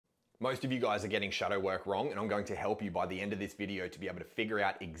Most of you guys are getting shadow work wrong, and I'm going to help you by the end of this video to be able to figure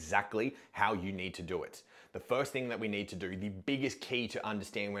out exactly how you need to do it. The first thing that we need to do, the biggest key to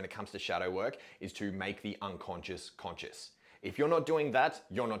understand when it comes to shadow work, is to make the unconscious conscious. If you're not doing that,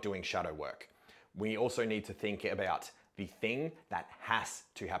 you're not doing shadow work. We also need to think about the thing that has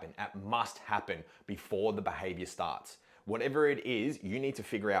to happen, that must happen before the behavior starts. Whatever it is, you need to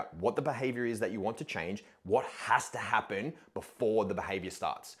figure out what the behavior is that you want to change, what has to happen before the behavior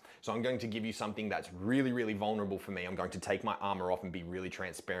starts. So I'm going to give you something that's really, really vulnerable for me. I'm going to take my armor off and be really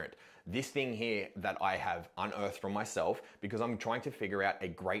transparent. This thing here that I have unearthed from myself because I'm trying to figure out a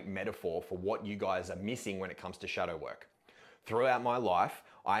great metaphor for what you guys are missing when it comes to shadow work. Throughout my life,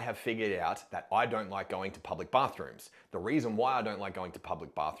 I have figured out that I don't like going to public bathrooms. The reason why I don't like going to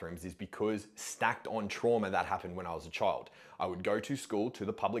public bathrooms is because stacked on trauma that happened when I was a child. I would go to school, to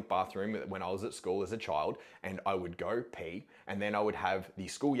the public bathroom when I was at school as a child, and I would go pee, and then I would have the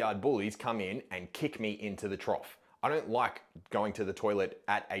schoolyard bullies come in and kick me into the trough. I don't like going to the toilet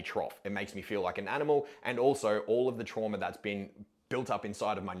at a trough. It makes me feel like an animal, and also all of the trauma that's been built up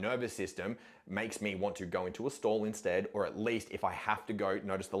inside of my nervous system makes me want to go into a stall instead, or at least if I have to go,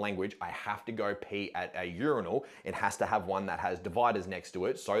 notice the language, I have to go pee at a urinal, it has to have one that has dividers next to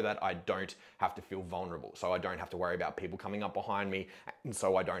it so that I don't have to feel vulnerable, so I don't have to worry about people coming up behind me, and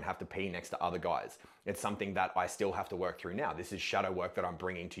so I don't have to pee next to other guys. It's something that I still have to work through now. This is shadow work that I'm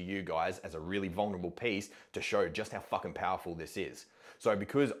bringing to you guys as a really vulnerable piece to show just how fucking powerful this is. So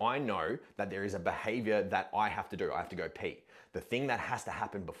because I know that there is a behavior that I have to do, I have to go pee. The thing that has to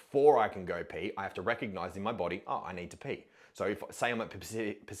happen before I can go pee, I have to recognize in my body, oh, I need to pee. So if, say I'm at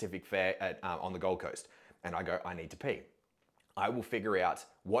Pacific Fair on the Gold Coast and I go, I need to pee. I will figure out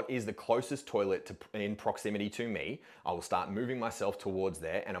what is the closest toilet in proximity to me. I will start moving myself towards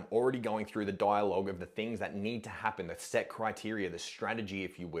there, and I'm already going through the dialogue of the things that need to happen, the set criteria, the strategy,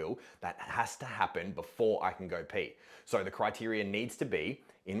 if you will, that has to happen before I can go pee. So the criteria needs to be,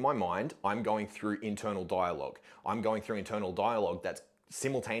 in my mind, I'm going through internal dialogue. I'm going through internal dialogue that's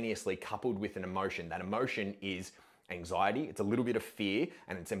simultaneously coupled with an emotion. That emotion is anxiety, it's a little bit of fear,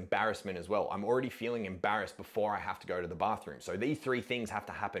 and it's embarrassment as well. I'm already feeling embarrassed before I have to go to the bathroom. So these three things have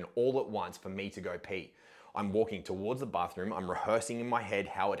to happen all at once for me to go pee. I'm walking towards the bathroom, I'm rehearsing in my head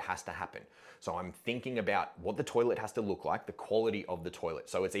how it has to happen. So I'm thinking about what the toilet has to look like, the quality of the toilet.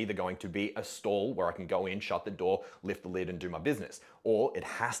 So it's either going to be a stall where I can go in, shut the door, lift the lid and do my business, or it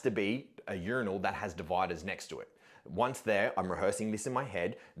has to be a urinal that has dividers next to it. Once there, I'm rehearsing this in my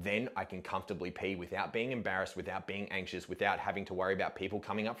head, then I can comfortably pee without being embarrassed, without being anxious, without having to worry about people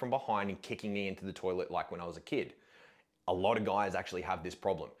coming up from behind and kicking me into the toilet like when I was a kid. A lot of guys actually have this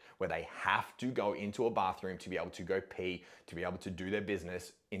problem where they have to go into a bathroom to be able to go pee, to be able to do their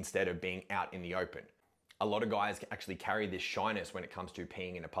business instead of being out in the open. A lot of guys actually carry this shyness when it comes to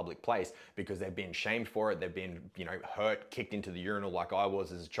peeing in a public place because they've been shamed for it, they've been, hurt, kicked into the urinal like I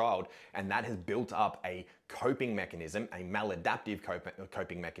was as a child, and that has built up a coping mechanism, a maladaptive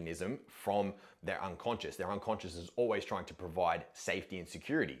coping mechanism from their unconscious. Their unconscious is always trying to provide safety and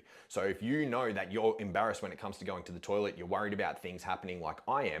security. So if you know that you're embarrassed when it comes to going to the toilet, you're worried about things happening like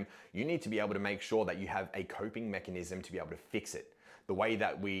I am, you need to be able to make sure that you have a coping mechanism to be able to fix it. The way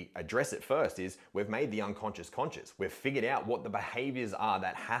that we address it first is we've made the unconscious conscious. We've figured out what the behaviors are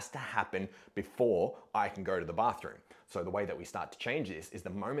that has to happen before I can go to the bathroom. So the way that we start to change this is the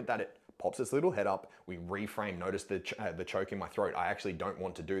moment that it pops its little head up, we reframe. Notice the choke in my throat. I actually don't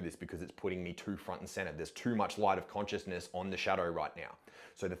want to do this because it's putting me too front and center. There's too much light of consciousness on the shadow right now.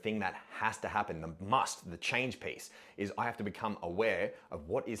 So the thing that has to happen, the change piece, is I have to become aware of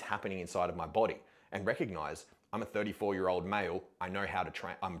what is happening inside of my body and recognize I'm a 34-year-old male. I know how to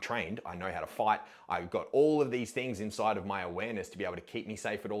I'm trained. I know how to fight. I've got all of these things inside of my awareness to be able to keep me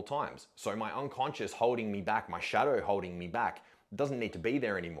safe at all times. So my unconscious holding me back, my shadow holding me back, doesn't need to be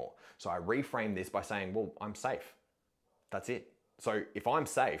there anymore. So I reframe this by saying, well, I'm safe. That's it. So if I'm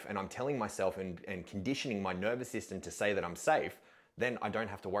safe and I'm telling myself and conditioning my nervous system to say that I'm safe, then I don't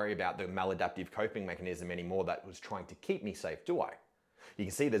have to worry about the maladaptive coping mechanism anymore that was trying to keep me safe, do I? You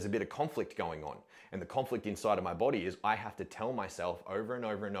can see there's a bit of conflict going on. And the conflict inside of my body is I have to tell myself over and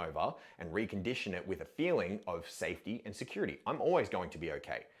over and over and recondition it with a feeling of safety and security. I'm always going to be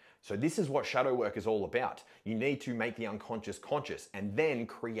okay. So this is what shadow work is all about. You need to make the unconscious conscious and then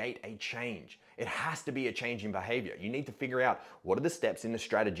create a change. It has to be a change in behavior. You need to figure out what are the steps in the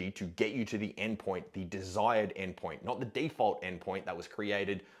strategy to get you to the endpoint, the desired endpoint, not the default endpoint that was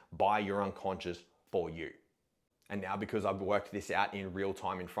created by your unconscious for you. And now because I've worked this out in real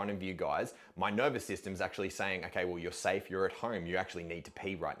time in front of you guys, my nervous system's actually saying, okay, well, you're safe, you're at home, you actually need to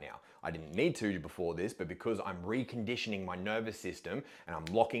pee right now. I didn't need to before this, but because I'm reconditioning my nervous system and I'm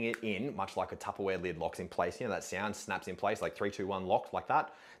locking it in, much like a Tupperware lid locks in place, you know, that sound snaps in place, like 3, 2, 1, locked like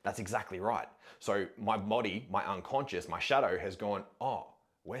that. That's exactly right. So my body, my unconscious, my shadow has gone, oh,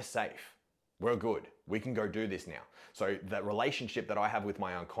 we're safe. We're good. We can go do this now. So that relationship that I have with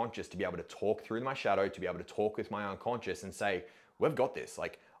my unconscious, to be able to talk through my shadow, to be able to talk with my unconscious and say, we've got this.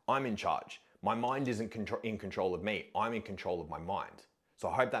 Like, I'm in charge. My mind isn't in control of me. I'm in control of my mind. So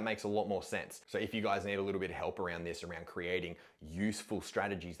I hope that makes a lot more sense. So if you guys need a little bit of help around this, around creating useful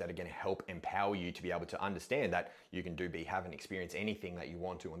strategies that are going to help empower you to be able to understand that you can do, be, have, and experience anything that you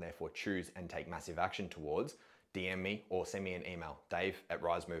want to, and therefore choose and take massive action towards, DM me or send me an email,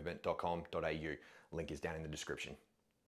 dave@risemovement.com.au. Link is down in the description.